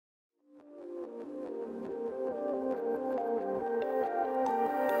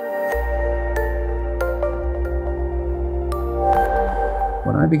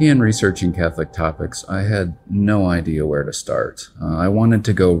began researching Catholic topics, I had no idea where to start. I wanted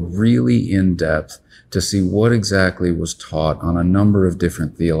to go really in depth to see what exactly was taught on a number of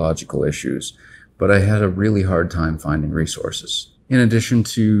different theological issues, but I had a really hard time finding resources. In addition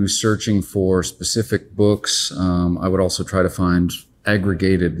to searching for specific books, I would also try to find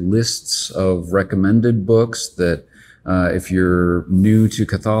aggregated lists of recommended books that if you're new to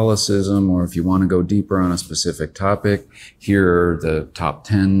Catholicism or if you want to go deeper on a specific topic, here are the top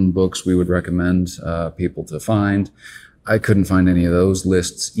 10 books we would recommend people to find. I couldn't find any of those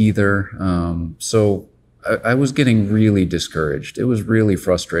lists either. So I was getting really discouraged. It was really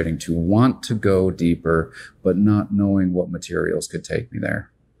frustrating to want to go deeper, but not knowing what materials could take me there.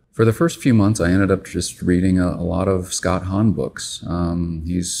 For the first few months, I ended up just reading a lot of Scott Hahn books.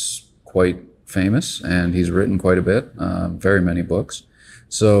 He's quite famous and he's written quite a bit, very many books.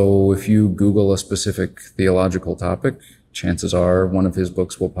 So if you Google a specific theological topic, chances are one of his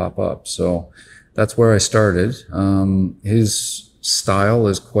books will pop up. So that's where I started. His style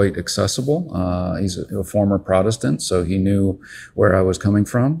is quite accessible. He's a former Protestant, so he knew where I was coming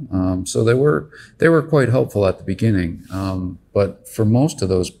from. So they were quite helpful at the beginning. But for most of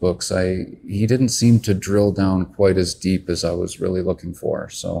those books, he didn't seem to drill down quite as deep as I was really looking for.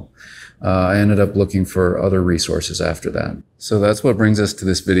 So I ended up looking for other resources after that. So that's what brings us to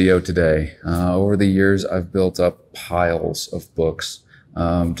this video today. Over the years, I've built up piles of books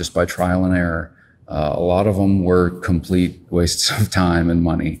just by trial and error. A lot of them were complete wastes of time and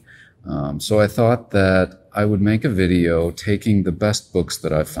money. So I thought that I would make a video taking the best books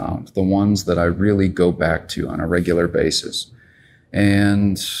that I've found, the ones that I really go back to on a regular basis,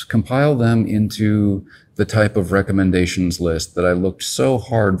 and compile them into the type of recommendations list that I looked so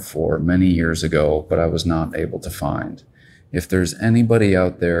hard for many years ago, but I was not able to find. If there's anybody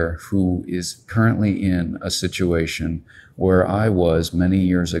out there who is currently in a situation where I was many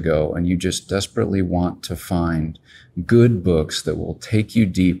years ago and you just desperately want to find good books that will take you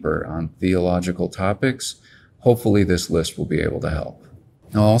deeper on theological topics, hopefully this list will be able to help.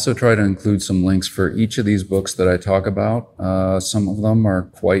 I'll also try to include some links for each of these books that I talk about. Some of them are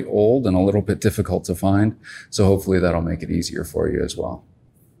quite old and a little bit difficult to find, so hopefully that'll make it easier for you as well.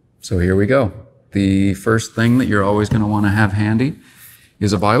 So here we go. The first thing that you're always going to want to have handy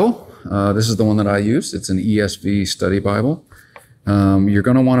is a Bible. This is the one that I use. It's an ESV study Bible. You're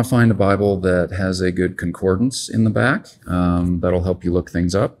going to want to find a Bible that has a good concordance in the back. That'll help you look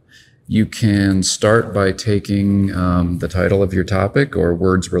things up. You can start by taking the title of your topic or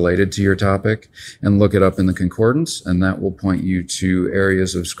words related to your topic and look it up in the concordance, and that will point you to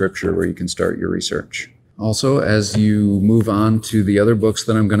areas of Scripture where you can start your research. Also, as you move on to the other books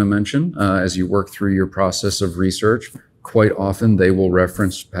that I'm going to mention, as you work through your process of research, quite often they will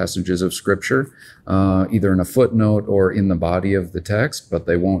reference passages of Scripture, either in a footnote or in the body of the text, but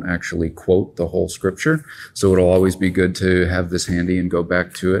they won't actually quote the whole Scripture. So it'll always be good to have this handy and go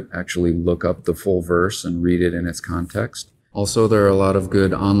back to it, actually look up the full verse and read it in its context. Also, there are a lot of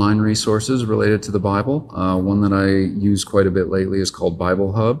good online resources related to the Bible. One that I use quite a bit lately is called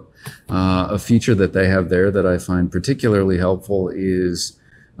Bible Hub. A feature that they have there that I find particularly helpful is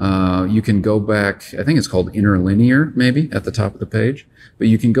you can go back, I think it's called interlinear maybe at the top of the page, but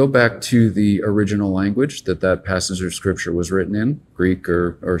you can go back to the original language that passage of Scripture was written in, Greek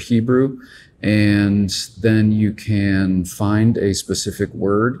or Hebrew, and then you can find a specific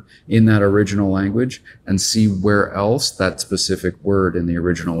word in that original language and see where else that specific word in the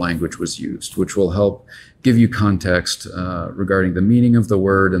original language was used, which will help give you context regarding the meaning of the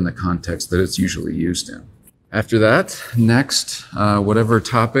word and the context that it's usually used in. After that, next, whatever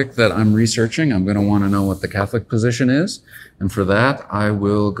topic that I'm researching, I'm going to want to know what the Catholic position is. And for that, I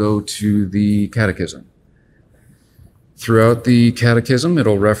will go to the Catechism. Throughout the Catechism,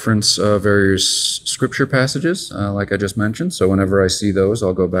 it'll reference various Scripture passages, like I just mentioned. So whenever I see those,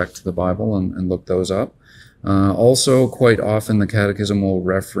 I'll go back to the Bible and look those up. Also, quite often, the Catechism will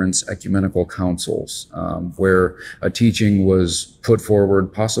reference ecumenical councils, where a teaching was put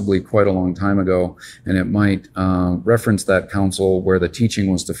forward possibly quite a long time ago, and it might reference that council where the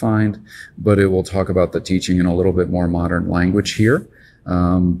teaching was defined, but it will talk about the teaching in a little bit more modern language here.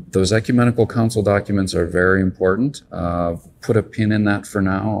 Those ecumenical council documents are very important. Put a pin in that for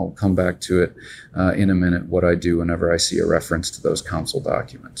now. I'll come back to it in a minute, what I do whenever I see a reference to those council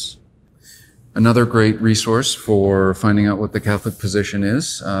documents. Another great resource for finding out what the Catholic position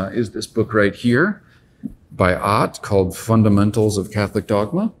is this book right here by Ott called Fundamentals of Catholic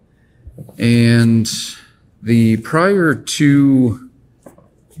Dogma. And the prior two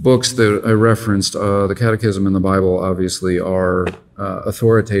books that I referenced, the Catechism and the Bible, obviously are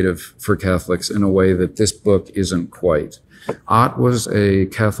authoritative for Catholics in a way that this book isn't quite. Ott was a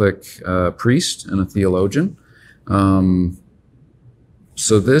Catholic priest and a theologian.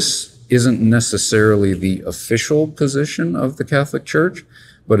 So this isn't necessarily the official position of the Catholic Church,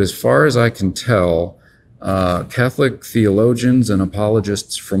 but as far as I can tell, Catholic theologians and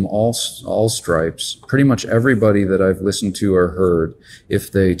apologists from all stripes, pretty much everybody that I've listened to or heard,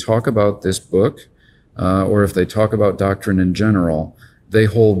 if they talk about this book, or if they talk about doctrine in general, they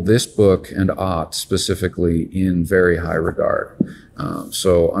hold this book and Ott specifically in very high regard.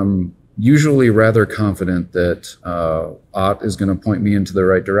 So I'm usually rather confident that Ott is going to point me into the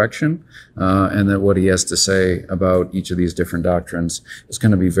right direction, and that what he has to say about each of these different doctrines is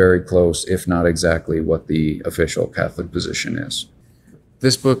going to be very close, if not exactly, what the official Catholic position is.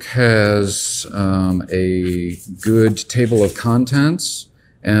 This book has a good table of contents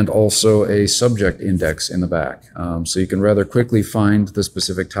and also a subject index in the back. So you can rather quickly find the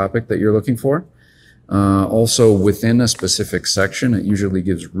specific topic that you're looking for. Also within a specific section, it usually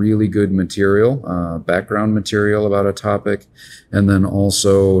gives really good material, background material about a topic, and then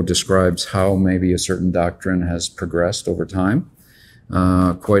also describes how maybe a certain doctrine has progressed over time.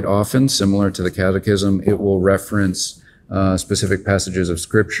 Quite often, similar to the Catechism, it will reference specific passages of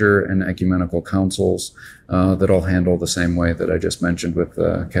Scripture and ecumenical councils that I'll handle the same way that I just mentioned with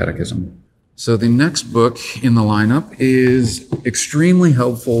the Catechism. So the next book in the lineup is extremely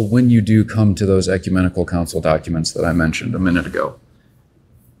helpful when you do come to those ecumenical council documents that I mentioned a minute ago.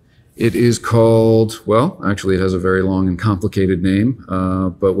 It is called, well, actually it has a very long and complicated name,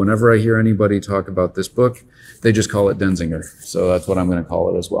 but whenever I hear anybody talk about this book, they just call it Denzinger. So that's what I'm going to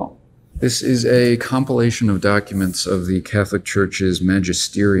call it as well. This is a compilation of documents of the Catholic Church's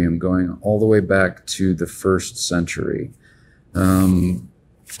magisterium going all the way back to the 1st century.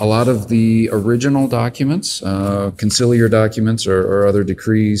 A lot of the original documents, conciliar documents or other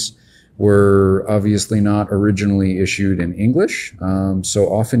decrees, were obviously not originally issued in English. So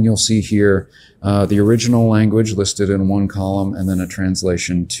often you'll see here the original language listed in one column and then a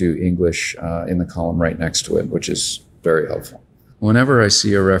translation to English in the column right next to it, which is very helpful. Whenever I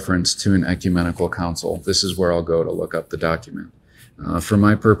see a reference to an ecumenical council, this is where I'll go to look up the document. For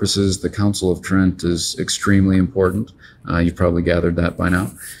my purposes, the Council of Trent is extremely important. You've probably gathered that by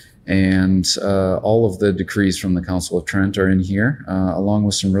now. And all of the decrees from the Council of Trent are in here, along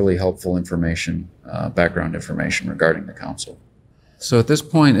with some really helpful information, background information regarding the council. So at this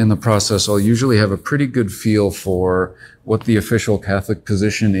point in the process, I'll usually have a pretty good feel for what the official Catholic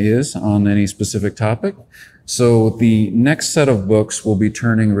position is on any specific topic. So the next set of books will be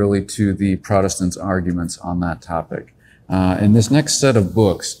turning really to the Protestants' arguments on that topic. And this next set of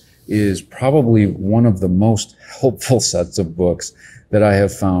books is probably one of the most helpful sets of books that I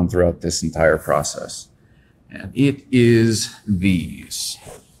have found throughout this entire process. And it is these.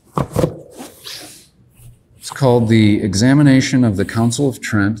 It's called The Examination of the Council of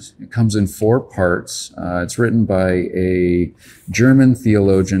Trent. It comes in 4 parts. It's written by a German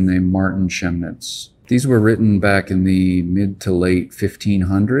theologian named Martin Chemnitz. These were written back in the mid to late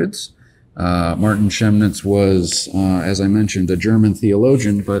 1500s. Martin Chemnitz was, as I mentioned, a German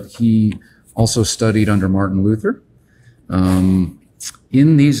theologian, but he also studied under Martin Luther.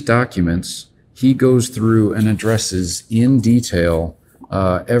 In these documents, he goes through and addresses in detail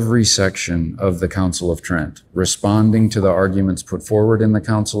every section of the Council of Trent, responding to the arguments put forward in the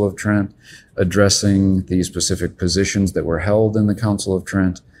Council of Trent, addressing the specific positions that were held in the Council of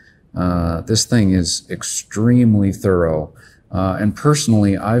Trent. This thing is extremely thorough. And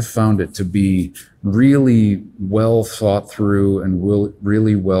personally, I've found it to be really well thought through and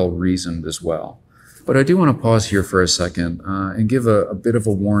really well reasoned as well. But I do want to pause here for a second and give a bit of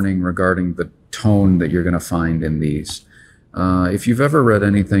a warning regarding the tone that you're going to find in these. If you've ever read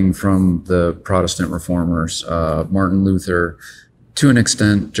anything from the Protestant reformers, Martin Luther, to an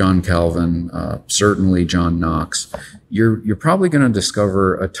extent, John Calvin, certainly John Knox, you're probably going to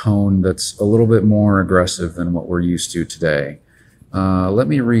discover a tone that's a little bit more aggressive than what we're used to today. Let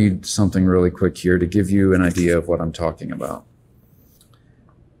me read something really quick here to give you an idea of what I'm talking about.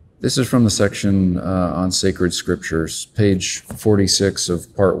 This is from the section on sacred scriptures, page 46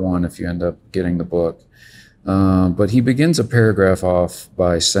 of part 1 if you end up getting the book. But he begins a paragraph off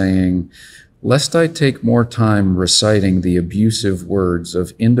by saying, "Lest I take more time reciting the abusive words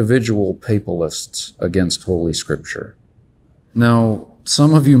of individual papalists against Holy Scripture." Now,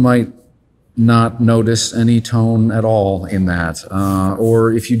 some of you might not notice any tone at all in that,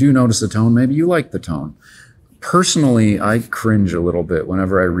 or if you do notice the tone, maybe you like the tone. Personally, I cringe a little bit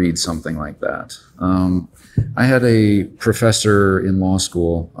whenever I read something like that. I had a professor in law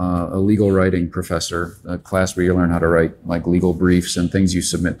school, a legal writing professor, a class where you learn how to write like legal briefs and things you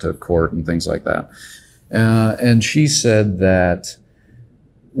submit to court and things like that. And she said that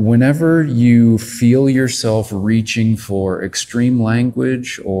whenever you feel yourself reaching for extreme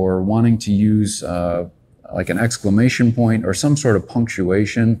language or wanting to use like an exclamation point or some sort of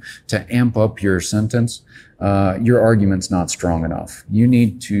punctuation to amp up your sentence, your argument's not strong enough. You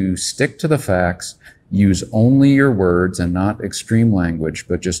need to stick to the facts, use only your words and not extreme language,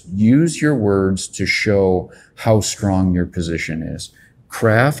 but just use your words to show how strong your position is.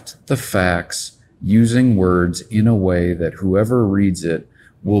 Craft the facts using words in a way that whoever reads it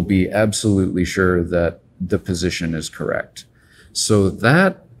will be absolutely sure that the position is correct. So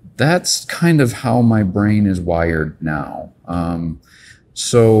that's kind of how my brain is wired now.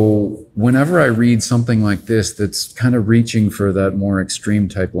 So whenever I read something like this that's kind of reaching for that more extreme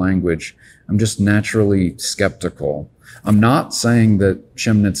type language, I'm just naturally skeptical. I'm not saying that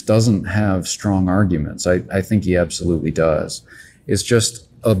Chemnitz doesn't have strong arguments. I think he absolutely does. It's just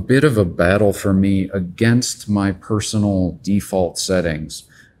a bit of a battle for me against my personal default settings.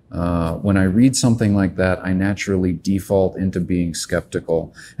 When I read something like that, I naturally default into being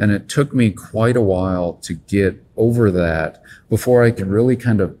skeptical. And it took me quite a while to get over that before I could really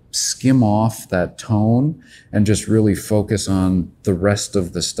kind of skim off that tone and just really focus on the rest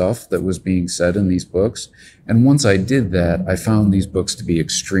of the stuff that was being said in these books. And once I did that, I found these books to be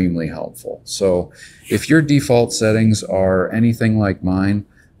extremely helpful. So if your default settings are anything like mine,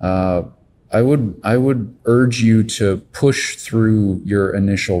 I would urge you to push through your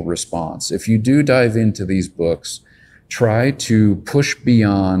initial response. If you do dive into these books, try to push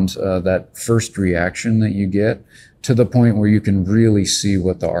beyond that first reaction that you get to the point where you can really see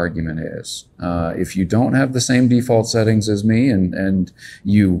what the argument is. If you don't have the same default settings as me and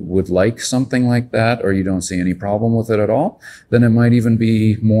you would like something like that, or you don't see any problem with it at all, then it might even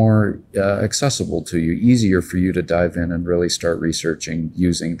be more accessible to you, easier for you to dive in and really start researching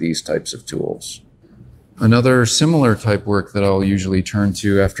using these types of tools. Another similar type work that I'll usually turn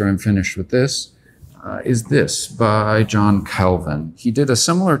to after I'm finished with this is this by John Calvin. He did a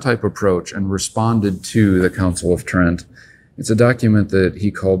similar type approach and responded to the Council of Trent. It's a document that he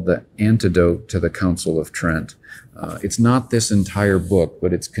called the Antidote to the Council of Trent. It's not this entire book,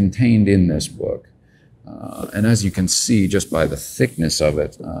 but it's contained in this book. And as you can see, just by the thickness of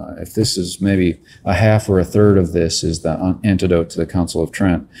it, if this is maybe a half or a third of this is the Antidote to the Council of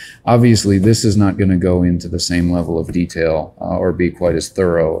Trent, obviously this is not going to go into the same level of detail or be quite as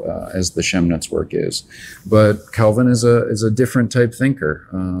thorough as the Chemnitz work is. But Calvin is a different type thinker,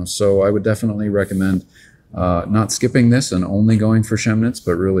 so I would definitely recommend not skipping this and only going for Chemnitz,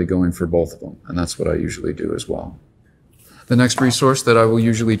 but really going for both of them, and that's what I usually do as well. The next resource that I will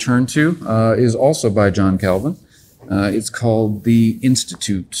usually turn to is also by John Calvin. It's called The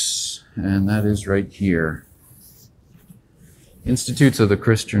Institutes, and that is right here. Institutes of the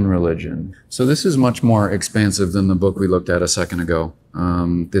Christian Religion. So this is much more expansive than the book we looked at a second ago.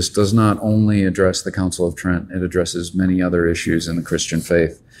 This does not only address the Council of Trent, it addresses many other issues in the Christian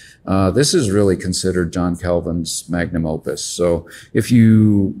faith. This is really considered John Calvin's magnum opus. So if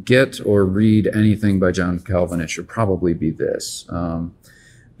you get or read anything by John Calvin, it should probably be this.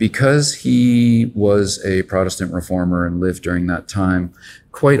 Because he was a Protestant reformer and lived during that time,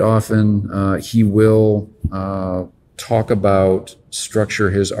 quite often he will talk about, structure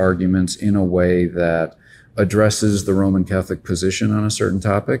his arguments in a way that addresses the Roman Catholic position on a certain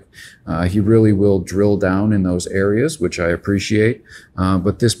topic. He really will drill down in those areas, which I appreciate,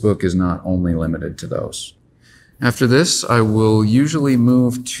 but this book is not only limited to those. After this, I will usually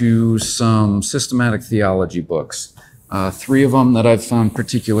move to some systematic theology books. Three of them that I've found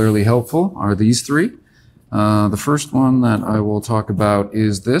particularly helpful are these three. The first one that I will talk about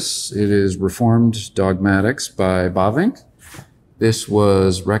is this. It is Reformed Dogmatics by Bavinck. This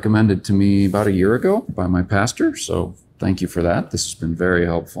was recommended to me about a year ago by my pastor, so thank you for that. This has been very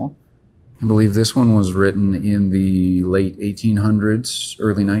helpful. I believe this one was written in the late 1800s,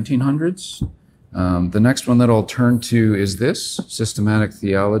 early 1900s. The next one that I'll turn to is this, Systematic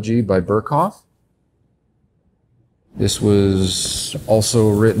Theology by Berkhoff. This was also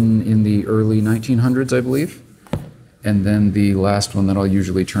written in the early 1900s, I believe. And then the last one that I'll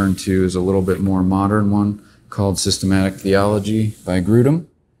usually turn to is a little bit more modern one called Systematic Theology by Grudem.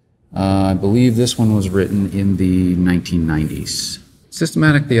 I believe this one was written in the 1990s.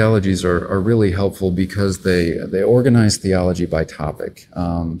 Systematic theologies are really helpful because they organize theology by topic.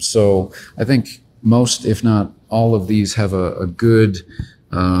 So I think most, if not all of these have a good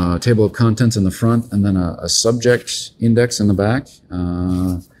table of contents in the front and then a subject index in the back.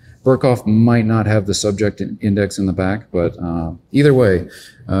 Berkhoff might not have the subject index in the back, but either way,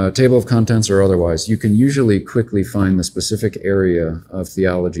 table of contents or otherwise, you can usually quickly find the specific area of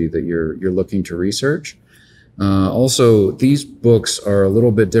theology that you're looking to research. Also, these books are a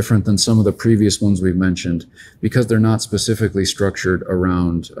little bit different than some of the previous ones we've mentioned because they're not specifically structured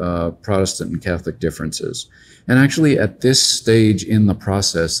around Protestant and Catholic differences. And actually, at this stage in the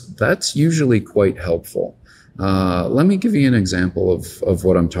process, that's usually quite helpful. Let me give you an example of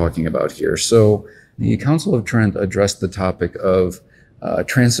what I'm talking about here. So, the Council of Trent addressed the topic of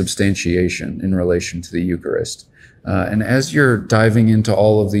transubstantiation in relation to the Eucharist. And as you're diving into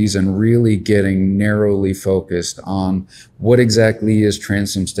all of these and really getting narrowly focused on what exactly is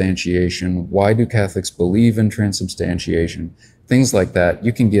transubstantiation, why do Catholics believe in transubstantiation, things like that,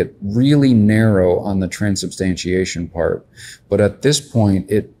 you can get really narrow on the transubstantiation part. But at this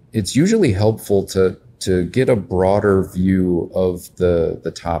point, it's usually helpful to get a broader view of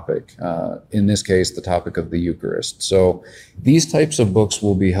the topic, in this case, the topic of the Eucharist. So these types of books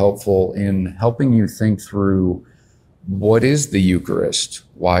will be helpful in helping you think through what is the Eucharist?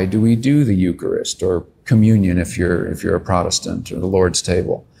 Why do we do the Eucharist, or communion if you're a Protestant, or the Lord's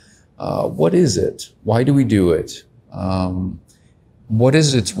table? What is it? Why do we do it? What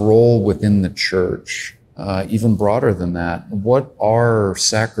is its role within the church? Even broader than that, what are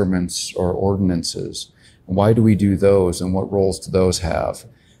sacraments or ordinances? Why do we do those, and what roles do those have?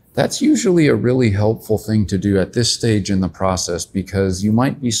 That's usually a really helpful thing to do at this stage in the process, because you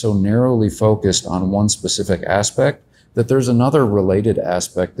might be so narrowly focused on one specific aspect that there's another related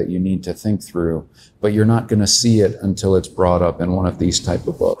aspect that you need to think through, but you're not going to see it until it's brought up in one of these type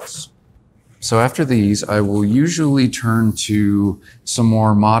of books. So after these, I will usually turn to some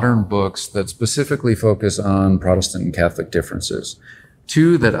more modern books that specifically focus on Protestant and Catholic differences.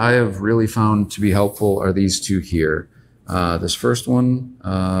 Two that I have really found to be helpful are these two here. This first one,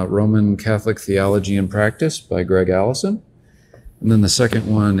 Roman Catholic Theology and Practice by Greg Allison. And then the second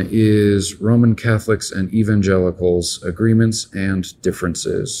one is Roman Catholics and Evangelicals, Agreements and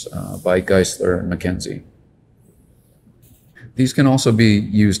Differences by Geisler and Mackenzie. These can also be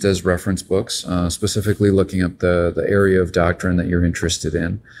used as reference books, specifically looking up the area of doctrine that you're interested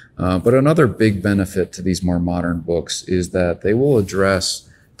in. But another big benefit to these more modern books is that they will address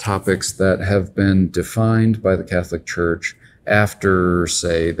topics that have been defined by the Catholic Church after,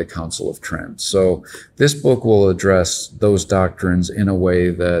 say, the Council of Trent. So this book will address those doctrines in a way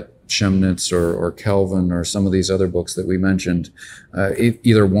that Chemnitz or Calvin or some of these other books that we mentioned it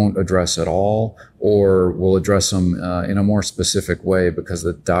either won't address at all, or will address them in a more specific way because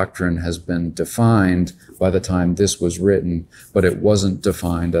the doctrine has been defined by the time this was written, but it wasn't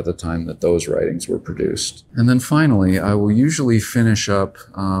defined at the time that those writings were produced. And then finally, I will usually finish up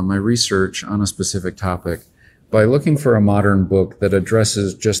my research on a specific topic by looking for a modern book that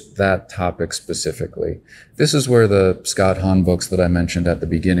addresses just that topic specifically. This is where the Scott Hahn books that I mentioned at the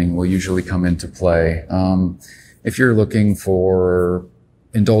beginning will usually come into play. If you're looking for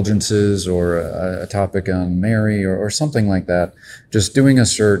indulgences or a topic on Mary or something like that, just doing a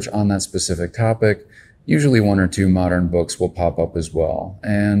search on that specific topic, usually one or two modern books will pop up as well.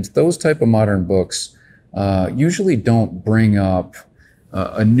 And those type of modern books usually don't bring up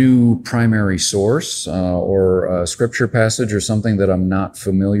a new primary source or a scripture passage or something that I'm not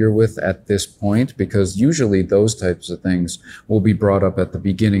familiar with at this point, because usually those types of things will be brought up at the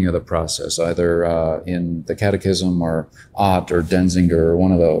beginning of the process, either in the Catechism or Ott or Denzinger or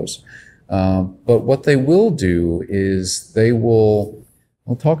one of those. But what they will do is we'll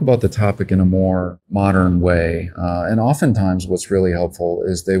talk about the topic in a more modern way. And oftentimes what's really helpful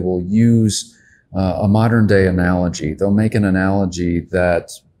is they will use a modern day analogy. They'll make an analogy that,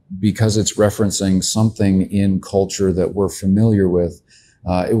 because it's referencing something in culture that we're familiar with,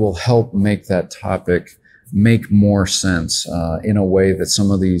 it will help make that topic make more sense in a way that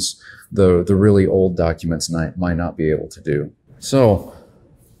some of the really old documents might not be able to do. So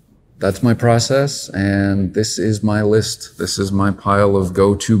that's my process, and this is my list. This is my pile of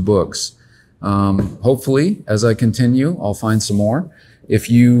go-to books. Hopefully, as I continue, I'll find some more. If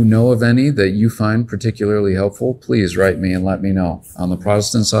you know of any that you find particularly helpful, please write me and let me know on the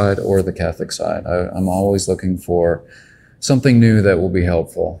Protestant side or the Catholic side. I'm always looking for something new that will be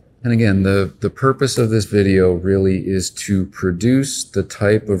helpful. And again, the purpose of this video really is to produce the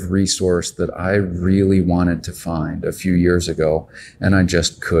type of resource that I really wanted to find a few years ago, and I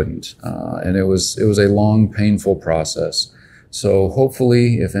just couldn't. And it was a long, painful process. So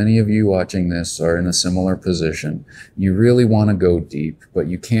hopefully, if any of you watching this are in a similar position, you really want to go deep, but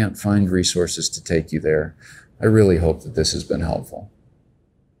you can't find resources to take you there, I really hope that this has been helpful.